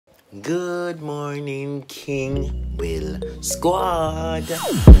Good morning, King Will Squad.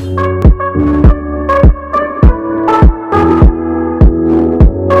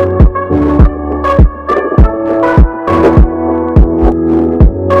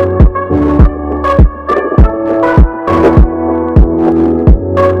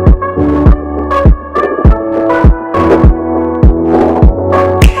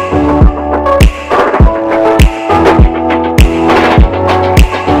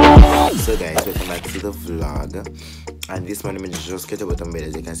 And this morning I just get out of bed.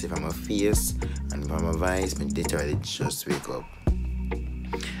 As you can see from my face and from my voice, I literally just wake up.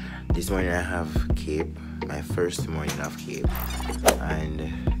 This morning I have Cape, my first morning of Cape, and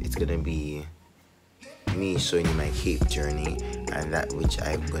it's gonna be me showing you my Cape journey and that which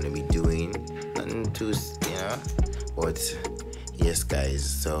I'm gonna be doing. Nothing too, but yes, guys.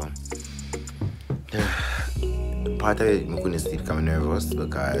 So part of it, I couldn't sleep because I'm nervous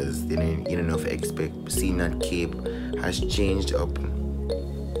because you don't know if I expect. Seeing that Cape has changed up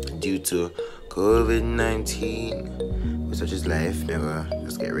due to COVID-19. But such is life. Never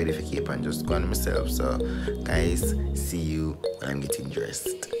just get ready for Cape and just go on myself. So, guys, see you when I'm getting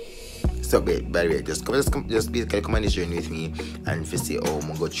dressed. So, by the way, just basically come on this journey with me and see how I'm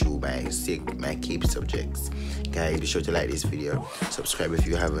going to go through my Cape subjects. Guys, be sure to like this video, subscribe if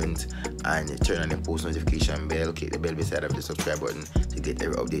you haven't, and turn on the post notification bell. Click the bell beside of the subscribe button to get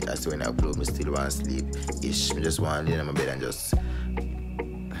every update as to when I upload. I still want to sleep ish. I just want to lay in my bed and just.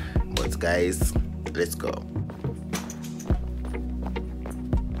 But guys, let's go.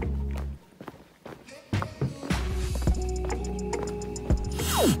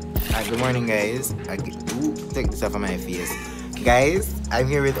 Good morning, guys. Take this off of my face. Guys, I'm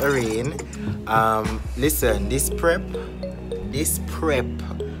here with Orain. Listen, this prep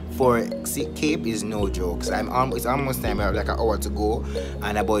for Cape is no jokes. It's almost time. I have like an hour to go,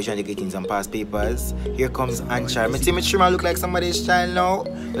 and a boy trying to get in some past papers. Here comes Anchar. I look like somebody's child now.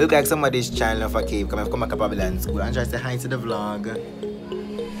 I look like somebody's child now for Cape. I've come back to Babylon school and try to say hi to the vlog.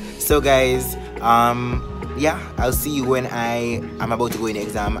 So, guys, yeah, I'll see you when I'm about to go in the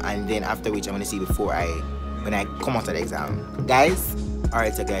exam, and then after which I'm gonna see when I come out of the exam, guys.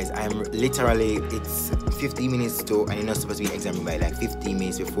 Alright, so guys, it's 15 minutes to, and you're not supposed to be examining by like 15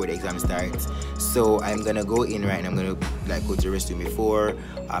 minutes before the exam starts. So I'm gonna go in right, and I'm gonna like go to the restroom before.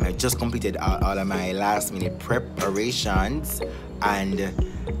 I just completed all of my last minute preparations, and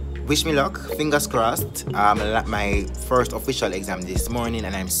wish me luck, fingers crossed. My first official exam this morning,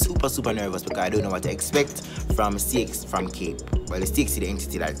 and I'm super nervous because I don't know what to expect from Cape. Well, the CXC, the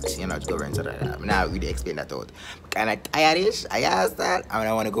entity that governs it. I'm not really explain that out. Kind of tired-ish, I asked that, and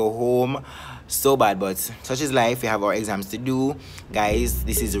I want to go home so bad, but such is life. We have our exams to do, guys.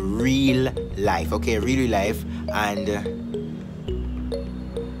 This is real life, okay? Real life, and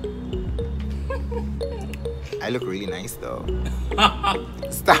I look really nice though.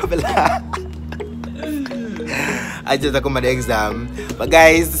 Stop that. I just come at the exam. But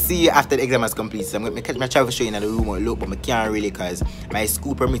guys, see you after the exam is complete. So I'm going to catch my travel show in the room or look, but I can't really because my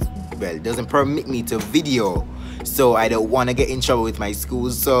school doesn't permit me to video. So I don't want to get in trouble with my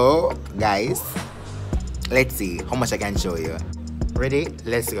school. So guys, let's see how much I can show you. Ready?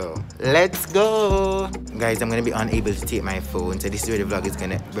 Let's go. Let's go. Guys, I'm gonna be unable to take my phone, so this is where the vlog is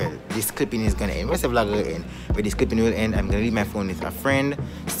gonna, this clipping is gonna end. Where's the vlog gonna end? Where this clipping will end, I'm gonna leave my phone with a friend.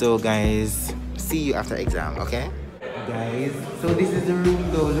 So guys, see you after exam, okay? Guys, so this is the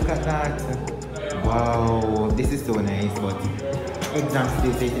room though, look at that. Wow, this is so nice, but exam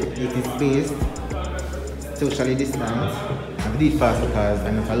space, it is spaced, socially distant. I'm doing it fast because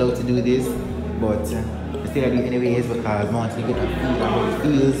I'm not allowed to do this, but still I do it anyways because I want to get a feel of how it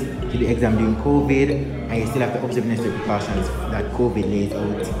feels to the exam during COVID, and you still have to observe necessary precautions that COVID lays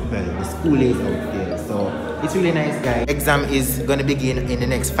out, the school lays out there. So it's really nice, guys. Exam is gonna begin in the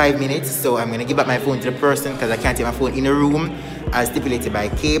next 5 minutes, so I'm gonna give back my phone to the person because I can't take my phone in the room as stipulated by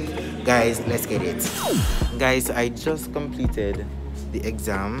Cape. Guys, let's get it. Guys, I just completed the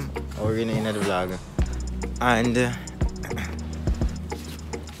exam, or in the vlog, and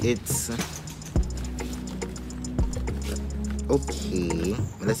it's okay.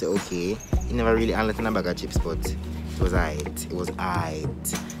 Let's say okay. It never really unlocked a bag of chips, but it was alright. It was alright.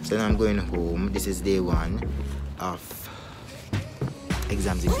 So now I'm going home. This is day 1 of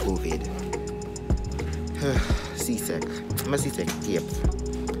exams in COVID. C-Sec. I'm a C-Sec, yep.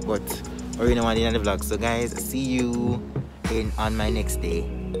 But I already know in the vlog. So guys, see you on my next day.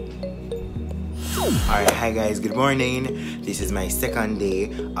 Alright, hi guys, good morning. This is my second day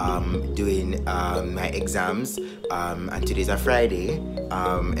doing my exams, and today's a Friday,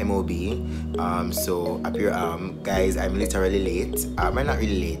 MOB. So up here, guys, I'm literally late. I'm not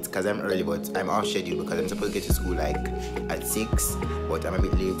really late because I'm early, but I'm off schedule because I'm supposed to get to school like at 6, but I'm a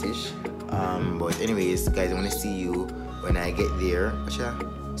bit late-ish. But anyways, guys, I want to see you when I get there.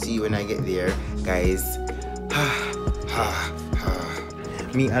 See you when I get there, guys.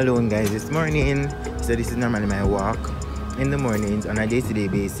 Me alone, guys, this morning. So this is normally my walk in the mornings on a day-to-day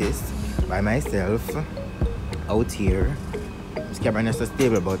basis by myself out here. This camera is not so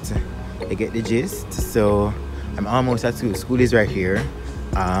stable, but I get the gist. So I'm almost at school. School is right here.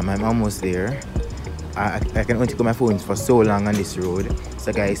 I'm almost there. I can only take my phones for so long on this road.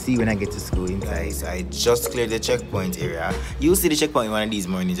 So guys, see when I get to school. Guys, I just cleared the checkpoint area. You'll see the checkpoint in one of these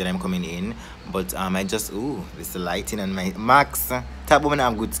mornings that I'm coming in. But I just, ooh, this is lighting on my Max. Top woman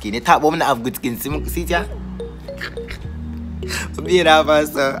have good skin. The top woman have good skin. See ya? Being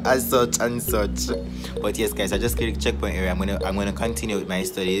as such and such. But yes, guys, I just cleared the checkpoint area. I'm gonna continue with my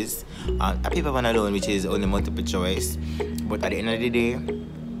studies. A paper one alone, which is only multiple choice. But at the end of the day,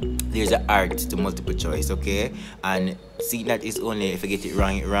 there's an art to multiple choice, okay? And see that is only if I get it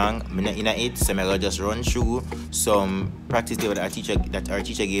wrong, I'm not in it, so I'm gonna just run through some practice that our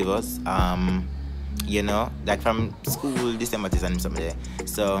teacher gave us. You know, like from school, December and something there.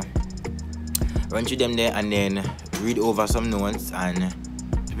 So run through them there and then read over some notes and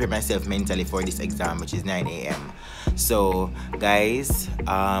prepare myself mentally for this exam, which is 9 a.m. So guys,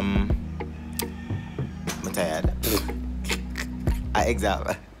 I'm tired.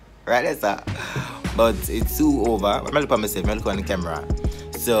 Exam. Right, that's that. But it's too over. I'm gonna look at myself, I'm gonna look on the camera.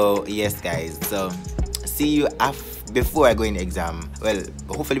 So yes, guys. So see you before I go in the exam. Well,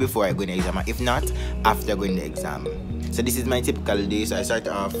 hopefully before I go in the exam. If not, after going the exam. So this is my typical day. So I start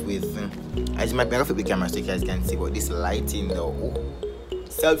off with I just might be off with the camera so you guys can see what this lighting though.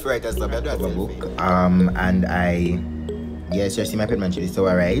 Self-writer stuff. I do have a book. And yes, you see my penmanship is so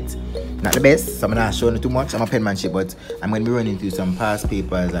alright. Not the best, so I'm not showing too much. I'm a penmanship, but I'm gonna be running through some past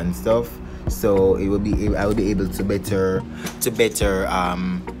papers and stuff. So I will be able to better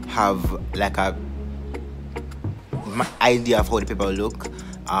have like a idea of how the paper will look.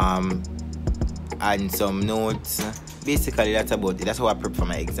 And some notes. Basically that's about it. That's how I prep for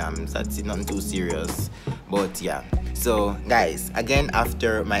my exams. That's nothing too serious. But yeah. So guys, again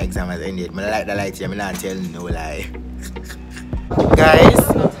after my exam has ended, I like the light here, I'm not telling no lie. Guys,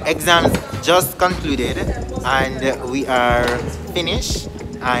 exams just concluded and we are finished,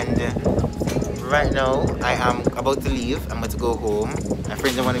 and right now I am about to leave. I'm about to go home. My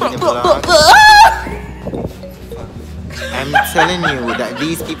friends don't want to be along. I'm telling you that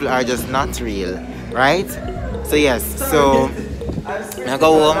these people are just not real, right? So yes, so I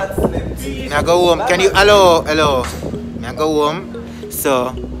go home. Can you hello? I go home.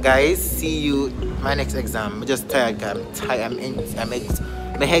 So guys, see you my next exam. I'm just tired. I'm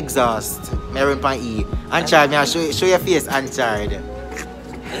exhausted. Uncharred, show your face, uncharred.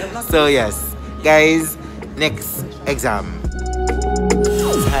 So yes, guys, next exam.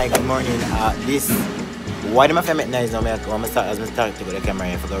 Hi, good morning. Why do my family make noise now? I'm gonna start to go to the camera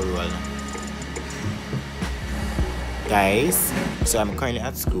here for the roll. Guys, so I'm currently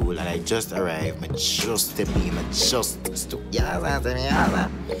at school and I just arrived. So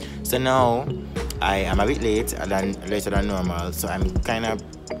now I am a bit later than normal, so I'm kind of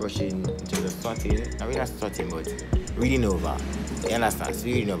rushing into the starting. I'm really not starting, but reading over. You understand? It's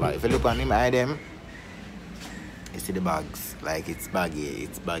reading over. If you look on him, them, you see the bags. Like it's baggy.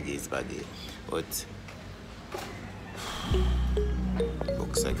 But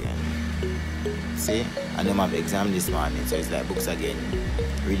books again. See, I don't have exam this morning, so it's like books again,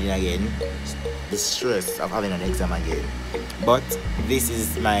 reading again, the stress of having an exam again. But this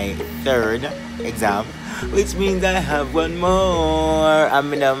is my third exam, which means I have one more.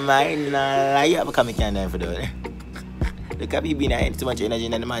 I'm in a mind now. I have a comic can for that. Look at me being too much energy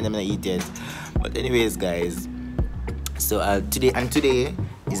in the mind, I'm not eat it. But anyways, guys, so today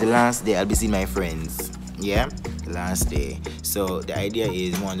is the last day I'll be seeing my friends. Yeah, the last day. So the idea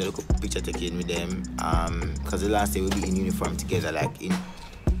is more to look up picture taking with them, because the last day we'll be in uniform together.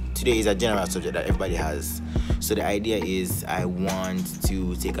 Today is a general subject that everybody has. So the idea is I want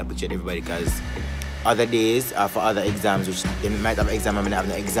to take a picture of everybody, because other days for other exams, which they might have exam, I might have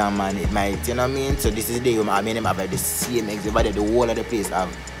no exam, and it might, you know what I mean. So this is the day when I mean them have like the same exam, but the whole of the place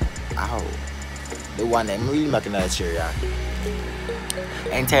have the one I'm really making that chair.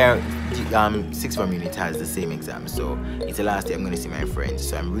 Entire sixth form unit has the same exam, so it's the last day I'm going to see my friends.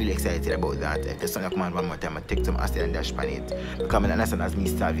 So I'm really excited about that. If there's something come on one more time, I'll take some acid and dash on it. Because I understand as me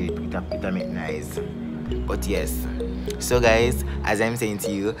start it make nice. But yes, so guys, as I'm saying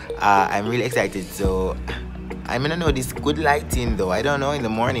to you, I'm really excited. So I'm gonna know this good lighting though. I don't know in the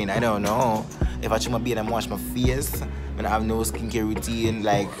morning. I don't know if I should be and wash my face. I have no skincare routine.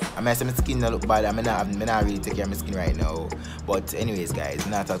 Like I might say my skin not look bad. I'm not really take care of my skin right now. But anyways, guys,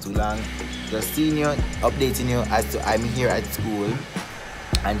 not talk too long. Just seeing you, updating you as to I'm here at school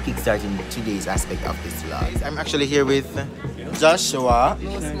and kickstarting today's aspect of this vlog. I'm actually here with Joshua,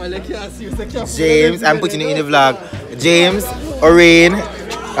 James. I'm putting it in the vlog. James, Orain,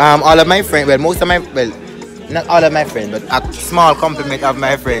 all of my friends. Well, most of my not all of my friends, but a small compliment of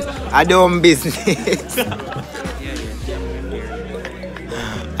my friends. I don't business.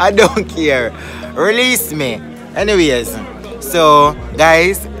 I don't care. Release me. Anyways, so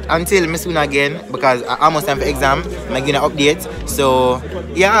guys, until me soon again because I almost time for exam. I'm gonna update. So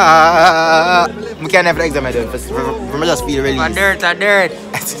yeah, we can't have the exam I don't. I just feel released. A dirt.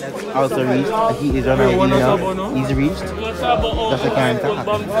 Also reached. He is on my email. He's reached. Just a can't.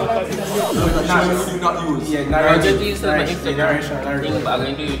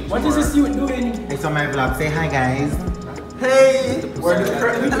 What is this you doing? It's on my vlog. Say hi, guys. Hey!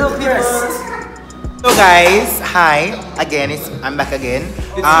 Hello, people! So guys, hi again. I'm back again.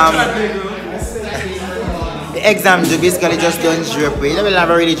 The exam basically just done drippy. I will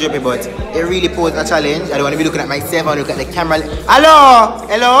never really drippy, but it really posed a challenge. I don't want to be looking at myself. I want to look at the camera. Hello,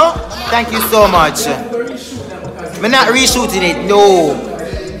 hello. Thank you so much. I'm not reshooting it. No.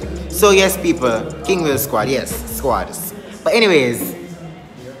 So yes, people, Kingville squad. Yes, squads. But anyways.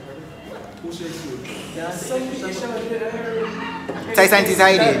 Tyson is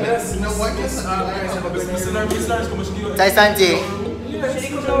hiding. Tyson.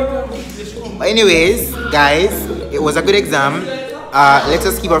 But anyways, guys, it was a good exam. Let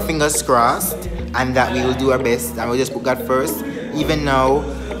us keep our fingers crossed and that we will do our best and we'll just put God first. Even now,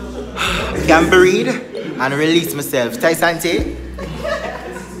 I can breathe and release myself. Tyson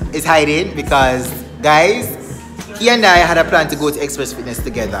is hiding because, guys, he and I had a plan to go to Express Fitness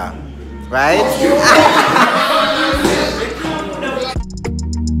together, right?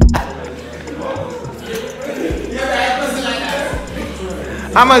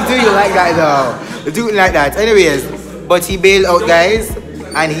 I'm gonna do you like that though. Do it like that. Anyways, but he bailed out, guys,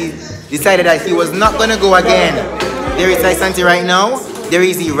 and he decided that he was not gonna go again. There is Santi right now. There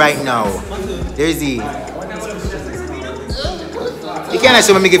is he right now. There is he. You can't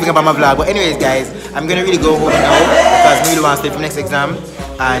show me giving up on my vlog, but anyways, guys, I'm gonna really go home now because I really want to stay for next exam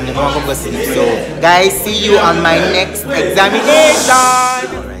and I want to go sleep. So, guys, see you on my next examination.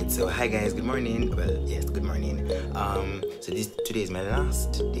 Alright, so hi guys, good morning. Well, yes, good morning. So today is my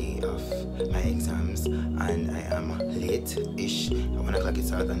last day of my exams and I am late-ish. At 1 o'clock it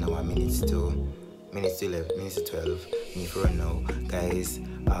starts and now minutes to 12. Me for now, guys.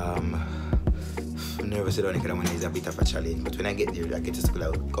 I'm nervous about it because it's a bit of a challenge. But when I get there, I get to school,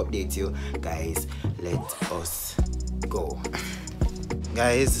 I'll update you. Guys, let us go.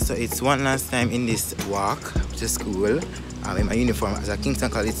 Guys, so it's one last time in this walk to school. I'm in my uniform as a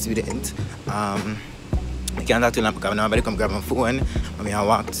Kingston College student. I can't talk to them because nobody come grab my phone. I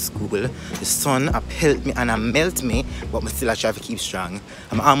walk to school. The sun upheld me and melt me, but I still try to keep strong.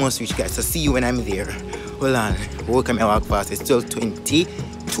 I'm almost reached, guys. So see you when I'm there. Hold on. Welcome, I walk fast. It's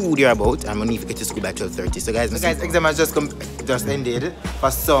 12:22 there about. I'm gonna need to get to school by 12:30. So guys, exam has just ended.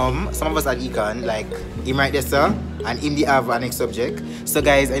 For some of us at econ, like him right there, sir, and him the have our next subject. So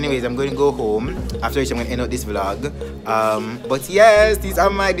guys, anyways, I'm going to go home. After which I'm going to end out this vlog. But yes, this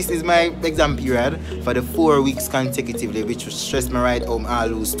is my exam period for the 4 weeks consecutively, which will stress me right home. I'll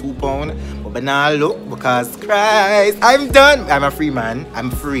lose 2 pounds. But now look, because Christ, I'm done. I'm a free man. I'm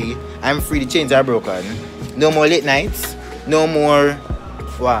free. The chains are broken. No more late nights. No more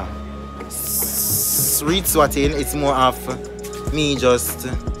street swatting. It's more of me just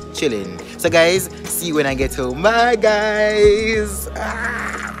chilling. So guys, see you when I get home. Bye guys.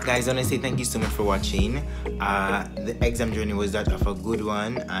 Guys, I want to say thank you so much for watching. The exam journey was that of a good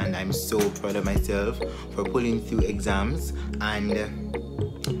one and I'm so proud of myself for pulling through exams, and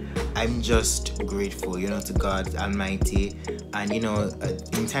I'm just grateful, to God Almighty. And in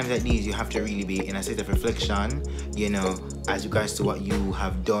times like these, you have to really be in a state of reflection, as regards to what you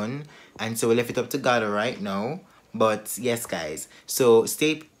have done. And so we left it up to God right now. But yes, guys, so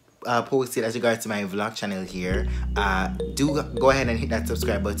stay posted as regards to my vlog channel here, do go ahead and hit that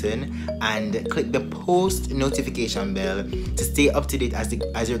subscribe button and click the post notification bell to stay up to date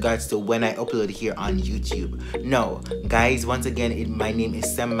as regards to when I upload here on YouTube. Now guys, once again, my name is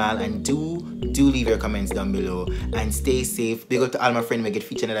Semal, and do leave your comments down below and stay safe. Big up to all my friends who get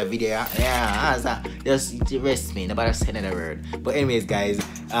featured in that video. Yeah, just rest me, nobody said another word. But anyways guys,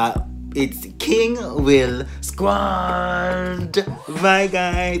 it's King Will Squad. Bye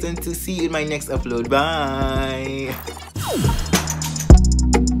guys, and to see you in my next upload. Bye.